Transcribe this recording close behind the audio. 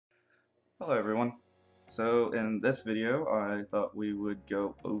Hello everyone. So in this video I thought we would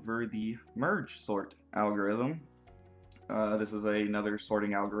go over the merge sort algorithm. This is another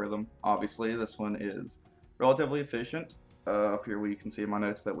sorting algorithm. Obviously this one is relatively efficient. Up here we can see in my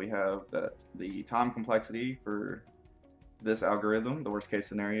notes that we have that the time complexity for this algorithm, the worst case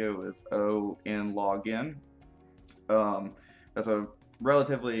scenario, is O n log n. That's a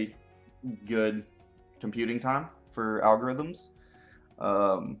relatively good computing time for algorithms.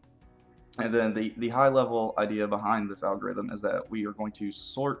 Um, And then the high level idea behind this algorithm is that we are going to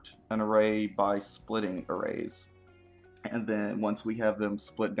sort an array by splitting arrays. And then once we have them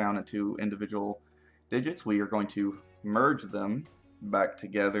split down into individual digits, we are going to merge them back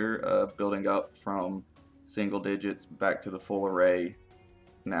together, building up from single digits back to the full array,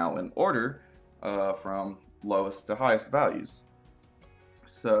 now in order from lowest to highest values.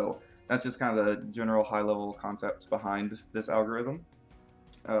 So that's just kind of the general high level concept behind this algorithm.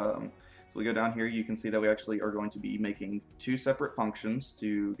 So we go down here, you can see that we actually are going to be making two separate functions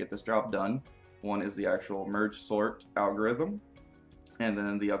to get this job done. One is the actual merge sort algorithm, and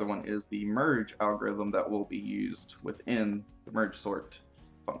then the other one is the merge algorithm that will be used within the merge sort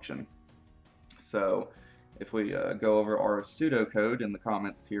function. So if we go over our pseudocode in the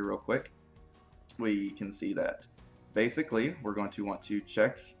comments here real quick, we can see that basically we're going to want to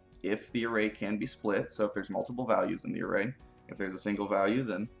check if the array can be split, so if there's multiple values in the array. If there's a single value,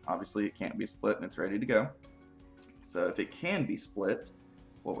 then obviously it can't be split and it's ready to go. So if it can be split,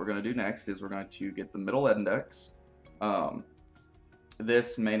 what we're going to do next is we're going to get the middle index.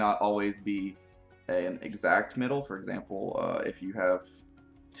 This may not always be an exact middle. For example, if you have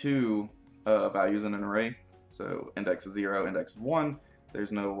two values in an array, so index of 0, index of 1,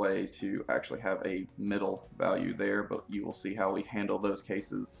 there's no way to actually have a middle value there, but you will see how we handle those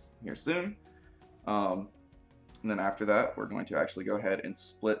cases here soon. And then after that, we're going to actually go ahead and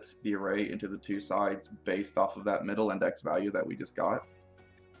split the array into the two sides based off of that middle index value that we just got.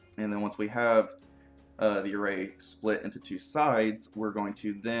 And then once we have the array split into two sides, we're going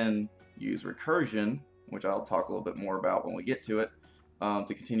to then use recursion, which I'll talk a little bit more about when we get to it,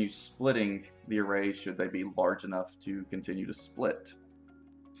 to continue splitting the array should they be large enough to continue to split.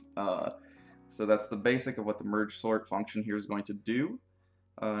 So that's the basic of what the merge sort function here is going to do.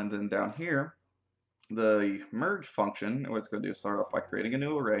 And then down here, the merge function, what it's going to do is start off by creating a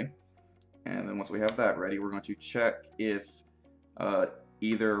new array, and then once we have that ready, we're going to check if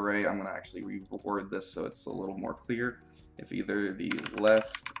either array, I'm going to actually reword this so it's a little more clear, if either the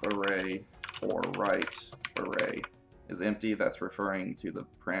left array or right array is empty. That's referring to the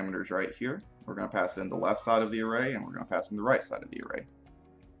parameters right here. We're going to pass in the left side of the array, and we're going to pass in the right side of the array.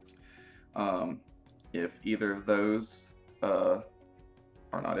 If either of those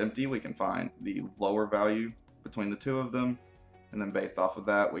are not empty, we can find the lower value between the two of them, and then based off of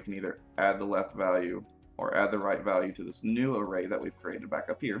that we can either add the left value or add the right value to this new array that we've created back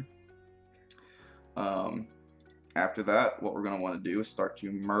up here. After that, what we're going to want to do is start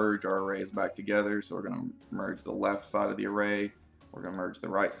to merge our arrays back together. So we're going to merge the left side of the array, we're going to merge the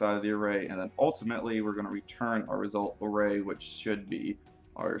right side of the array, and then ultimately we're going to return our result array, which should be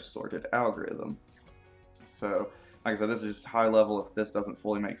our sorted algorithm. So like I said, this is just high level. If this doesn't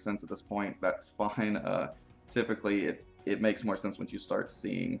fully make sense at this point, that's fine. Typically, it makes more sense once you start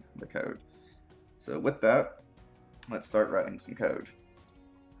seeing the code. So with that, let's start writing some code.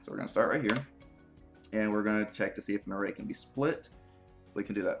 So we're going to start right here, and we're going to check to see if an array can be split. We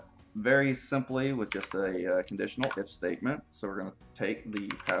can do that very simply with just a conditional if statement. So we're going to take the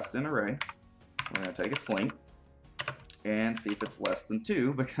passed in array, we're going to take its length, and see if it's less than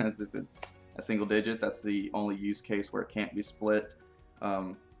 2, because if it's a single digit, that's the only use case where it can't be split,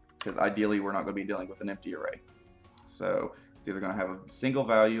 because ideally we're not going to be dealing with an empty array. So it's either going to have a single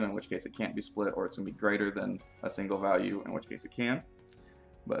value, in which case it can't be split, or it's going to be greater than a single value, in which case it can.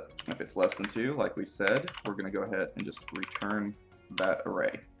 But if it's less than 2, like we said, we're going to go ahead and just return that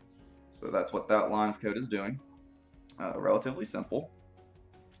array. So that's what that line of code is doing. Relatively simple.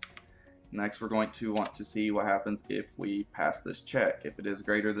 Next, we're going to want to see what happens if we pass this check. If it is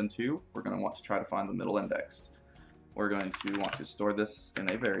greater than 2, we're going to want to try to find the middle indexed. We're going to want to store this in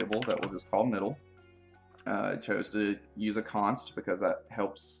a variable that we'll just call middle. I chose to use a const because that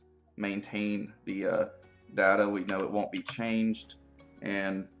helps maintain the data. We know it won't be changed,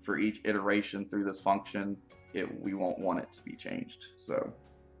 and for each iteration through this function, we won't want it to be changed. So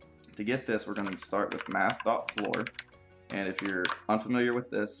to get this, we're going to start with math.floor. And if you're unfamiliar with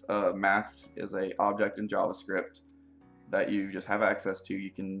this, math is an object in JavaScript that you just have access to.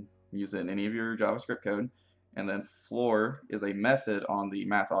 You can use it in any of your JavaScript code. And then floor is a method on the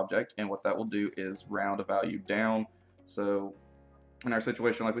math object, and what that will do is round a value down. So in our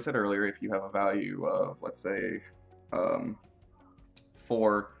situation, like we said earlier, if you have a value of, let's say, 4,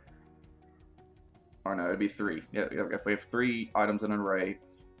 or no, it'd be 3. Yeah, if we have 3 items in an array,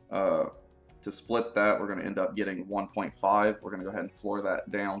 to split that, we're going to end up getting 1.5. We're going to go ahead and floor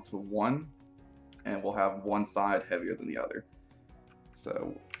that down to 1, and we'll have one side heavier than the other.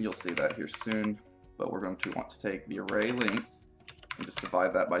 So you'll see that here soon, but we're going to want to take the array length and just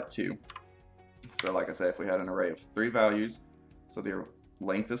divide that by 2. So like I said, if we had an array of 3 values, so the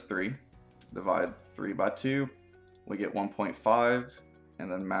length is 3, divide 3 by 2, we get 1.5,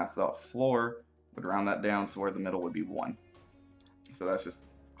 and then math.floor would round that down to where the middle would be 1. So that's just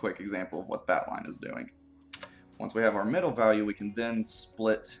a quick example of what that line is doing. Once we have our middle value, we can then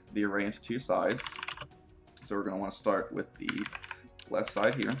split the array into 2 sides. So we're going to want to start with the left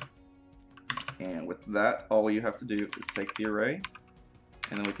side here. And with that, all you have to do is take the array,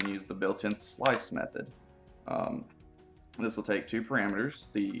 and then we can use the built-in slice method. This will take 2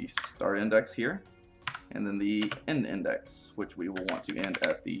 parameters, the start index here, and then the end index, which we will want to end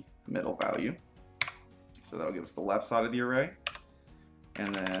at the middle value. So that'll give us the left side of the array,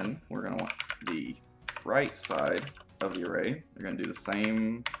 and then we're going to want the right side of the array. We're going to do the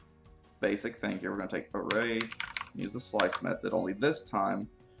same basic thing here. We're going to take array, use the slice method, only this time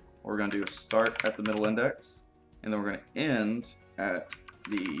what we're going to do is start at the middle index, and then we're going to end at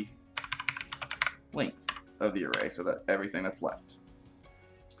the length of the array, so that everything that's left.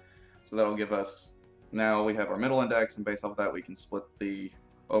 So that'll give us, now we have our middle index, and based off of that we can split the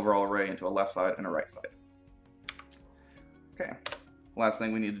overall array into a left side and a right side. Okay, last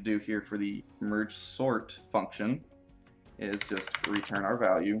thing we need to do here for the merge sort function is just return our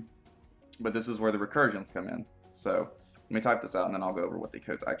value, but this is where the recursions come in. So let me type this out and then I'll go over what the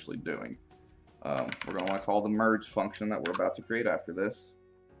code's actually doing. We're going to want to call the merge function that we're about to create after this,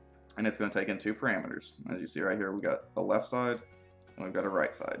 and it's going to take in 2 parameters. As you see right here, we've got a left side and we've got a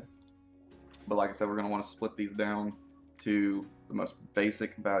right side. But like I said, we're going to want to split these down to the most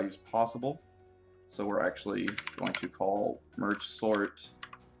basic values possible. So we're actually going to call merge sort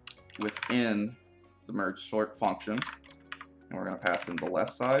within the merge sort function, and we're going to pass in the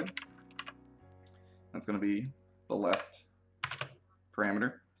left side. That's going to be the left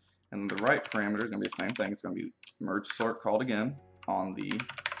parameter, and the right parameter is going to be the same thing. It's going to be merge sort called again on the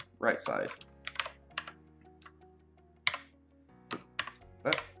right side.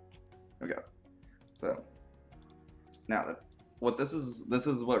 There we go. So now that what this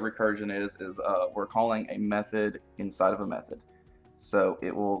is what recursion is we're calling a method inside of a method. So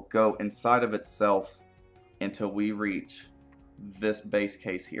it will go inside of itself until we reach this base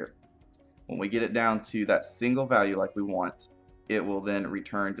case here. When we get it down to that single value like we want, it will then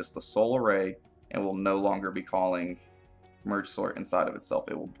return just the sole array and will no longer be calling merge sort inside of itself.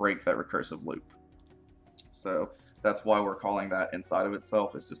 It will break that recursive loop. So that's why we're calling that inside of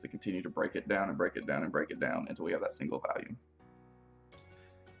itself. It's just to continue to break it down and break it down and break it down until we have that single value.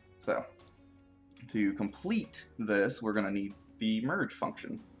 So to complete this, we're going to need the merge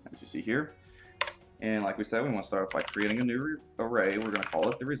function, as you see here. And like we said, we want to start off by creating a new array. We're going to call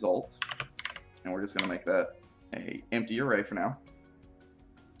it the result, and we're just going to make that an empty array for now.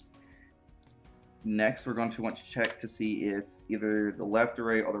 Next, we're going to want to check to see if either the left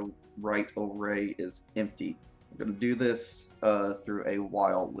array or the right array is empty. We're going to do this through a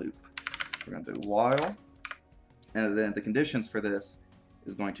while loop. We're going to do while, and then the conditions for this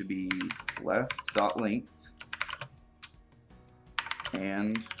is going to be left.length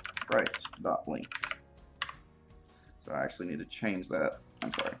and right.length. So I actually need to change that.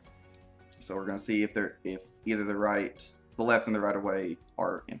 I'm sorry. So we're going to see if either the left and the right array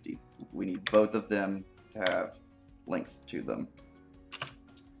are empty. We need both of them to have length to them.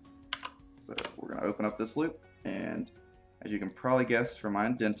 So we're going to open up this loop, and as you can probably guess from my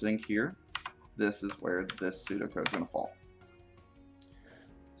indenting here, this is where this pseudocode is going to fall.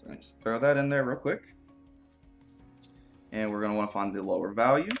 So let me just throw that in there real quick. And we're going to want to find the lower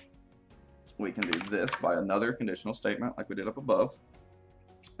value. We can do this by another conditional statement like we did up above.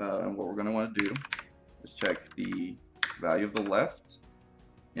 And what we're going to want to do is check the value of the left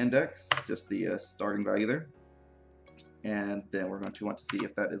index, just the starting value there. And then we're going to want to see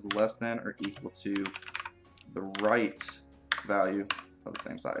if that is less than or equal to the right value of the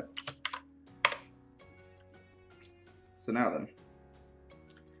same side. So now then,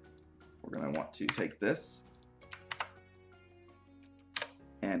 we're going to want to take this,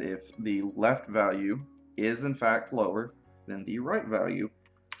 and if the left value is in fact lower than the right value,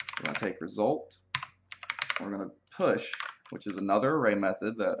 we're going to take result, we're going to push, which is another array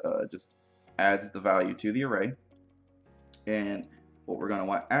method that just adds the value to the array, and what we're going to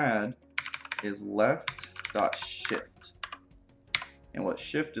want to add is left.shift. And what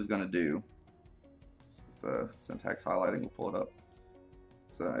shift is going to do, the syntax highlighting will pull it up.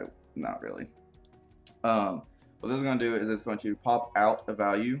 So not really. What this is going to do is it's going to pop out a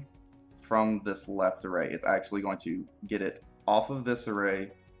value from this left array. It's actually going to get it off of this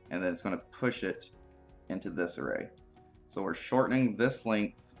array, and then it's going to push it into this array. So we're shortening this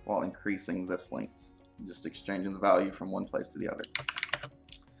length while increasing this length, just exchanging the value from one place to the other.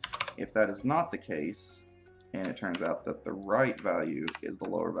 If that is not the case, and it turns out that the right value is the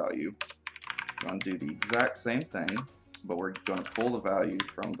lower value, we're going to do the exact same thing, but we're going to pull the value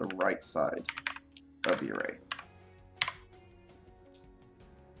from the right side of the array.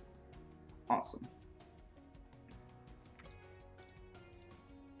 Awesome.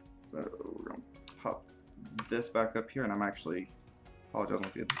 So we're going to pop this back up here, and I'm actually, apologize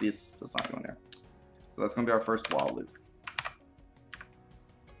once again, this does not go in there. So that's going to be our first while loop.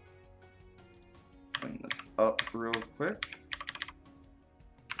 Clean this up real quick.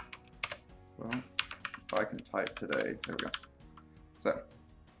 Well, if I can type today, there we go. So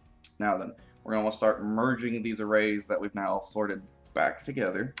now then, we're going to want to start merging these arrays that we've now sorted back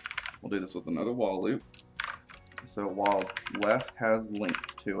together. We'll do this with another while loop. So while left has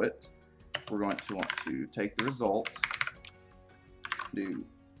length to it, we're going to want to take the result, do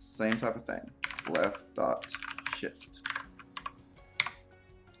same type of thing, left dot shift.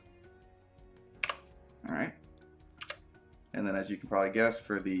 All right. And then as you can probably guess,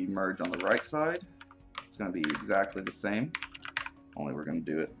 for the merge on the right side, it's going to be exactly the same, only we're going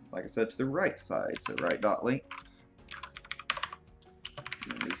to do it, like I said, to the right side. So right dot length,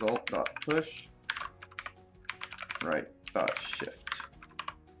 result dot push, right dot shift.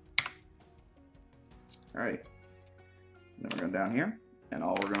 Alright, then we're going down here, and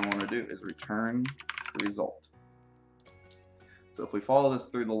all we're going to want to do is return the result. So if we follow this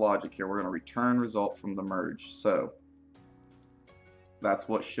through the logic here, we're going to return result from the merge. So that's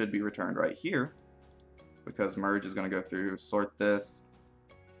what should be returned right here, because merge is going to go through, sort this,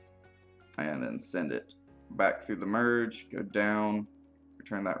 and then send it back through the merge, go down,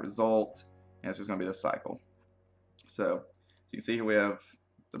 return that result, and it's just going to be this cycle. So you can see here we have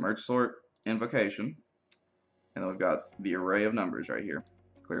the merge sort invocation, and then we've got the array of numbers right here.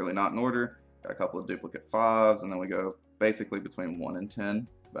 Clearly not in order, got a couple of duplicate 5s, and then we go basically between 1 and 10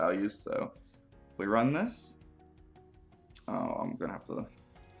 values. So if we run this, I'm going to have to,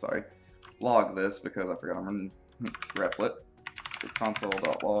 log this because I forgot I'm running replit. So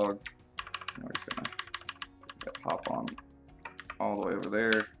console.log, and we're just going to hop on all the way over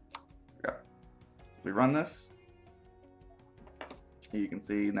there. Yeah. If we run this, you can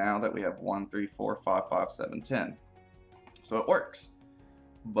see now that we have 1, 3, 4, 5, 5, 7, 10. So it works,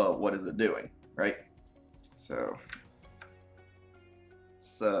 but what is it doing, right? So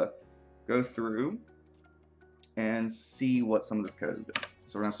let's go through and see what some of this code is doing.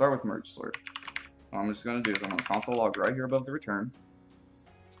 So we're going to start with merge sort. What I'm just going to do is I'm going to console log right here above the return,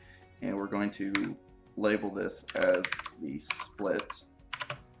 and we're going to label this as the split,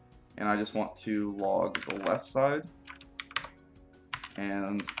 and I just want to log the left side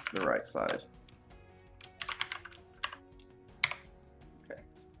and the right side. Okay.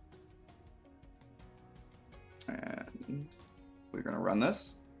 And we're going to run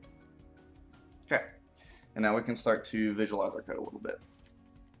this. Okay. And now we can start to visualize our code a little bit.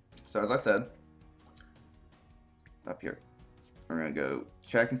 So as I said, up here, we're going to go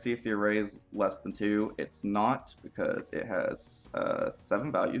check and see if the array is less than 2. It's not, because it has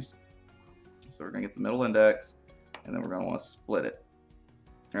 7 values. So we're going to get the middle index, and then we're going to want to split it.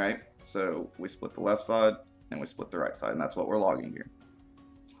 Alright, so we split the left side and we split the right side, and that's what we're logging here.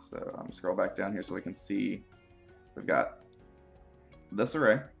 So I'm going to scroll back down here so we can see we've got this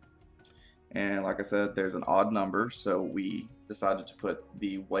array, and like I said, there's an odd number, so we decided to put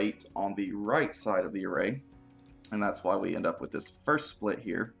the weight on the right side of the array, and that's why we end up with this first split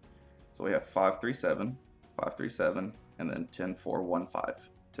here. So we have 5, 3, 7, 5, 3, 7, and then 10, 4, 1, 5,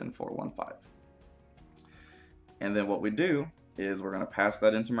 10, 4, 1, 5. And then what we do is we're going to pass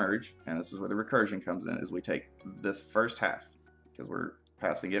that into merge, and this is where the recursion comes in, is we take this first half, because we're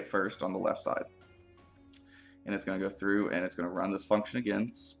passing it first on the left side, and it's going to go through and it's going to run this function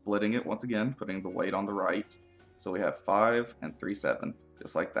again, splitting it once again, putting the weight on the right. So we have 5 and 3, 7,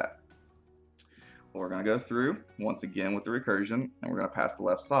 just like that. Well, we're going to go through once again with the recursion, and we're going to pass the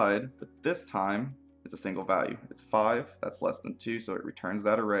left side, but this time it's a single value. It's 5, that's less than 2, so it returns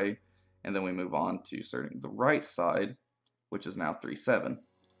that array, and then we move on to inserting the right side, which is now 3, 7.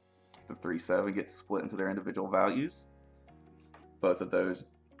 The 3, 7 gets split into their individual values. Both of those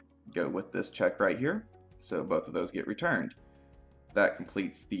go with this check right here, so both of those get returned. That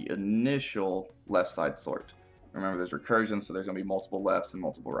completes the initial left side sort. Remember, there's recursion, so there's going to be multiple lefts and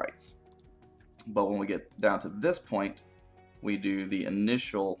multiple rights. But when we get down to this point, we do the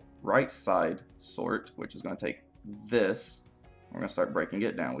initial right side sort, which is going to take this. We're going to start breaking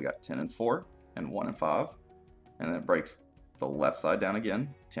it down. We got 10 and 4 and 1 and 5. And then it breaks the left side down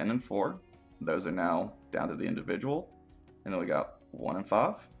again, 10 and 4. Those are now down to the individual. And then we got 1 and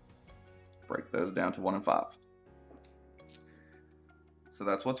 5. Break those down to 1 and 5. So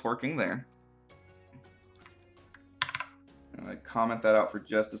that's what's working there. I'm going to comment that out for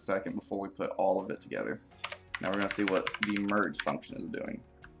just a second before we put all of it together. Now we're going to see what the merge function is doing.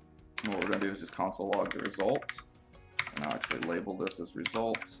 And what we're going to do is just console log the result. And I'll actually label this as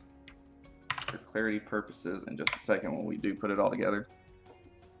result for clarity purposes in just a second when we do put it all together.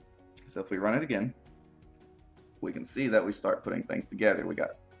 So if we run it again, we can see that we start putting things together. We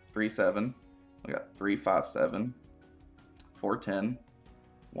got 3, 7, we got 3, 5, 7, 4, 10,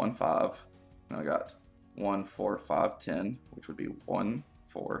 1, 5, and I got 1, 4, 5, 10, which would be 1,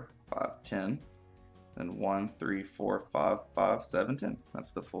 4, 5, 10, then 1, 3, 4, 5, 5, 7, 10.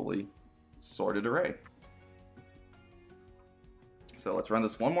 That's the fully sorted array. So let's run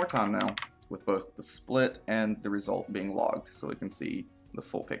this one more time now with both the split and the result being logged so we can see the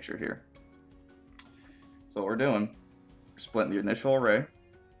full picture here. So what we're doing, we're splitting the initial array,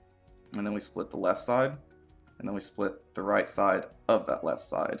 and then we split the left side, and then we split the right side of that left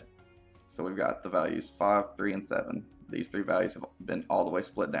side. So we've got the values 5, 3, and 7. These three values have been all the way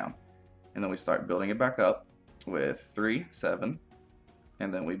split down. And then we start building it back up with 3, 7,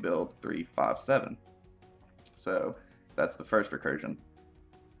 and then we build 3, 5, 7. So that's the first recursion.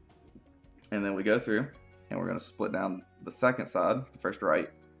 And then we go through, and we're going to split down the second side, the first right.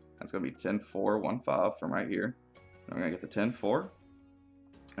 That's going to be 10, 4, 1, 5 from right here. And we're going to get the 10, 4.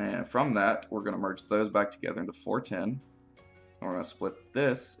 And from that, we're going to merge those back together into 4, 10. And we're going to split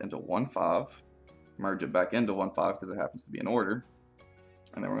this into 1, 5. Merge it back into 1, 5 because it happens to be in order.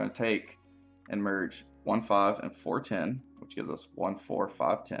 And then we're going to take and merge 1, 5 and 4, 10, which gives us 1, 4,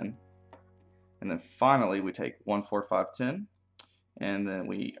 5, 10. And then finally, we take 1, 4, 5, 10. And then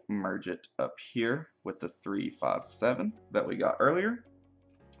we merge it up here with the 3, 5, 7 that we got earlier.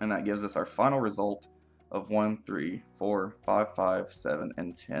 And that gives us our final result of 1, 3, 4, 5, 5, 7,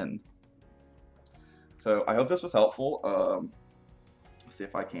 and 10. So I hope this was helpful. Let's see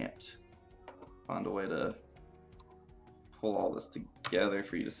if I can't find a way to pull all this together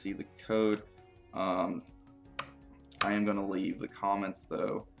for you to see the code. I am going to leave the comments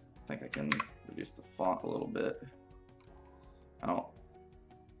though. I think I can reduce the font a little bit. And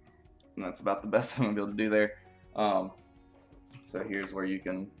that's about the best I'm going to be able to do there. So here's where you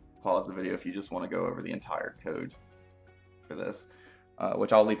can pause the video if you just want to go over the entire code for this,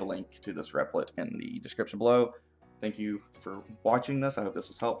 which I'll leave a link to this replit in the description below. Thank you for watching this. I hope this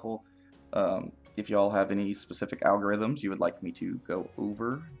was helpful. If you all have any specific algorithms you would like me to go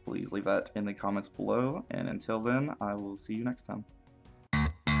over, please leave that in the comments below. And until then, I will see you next time.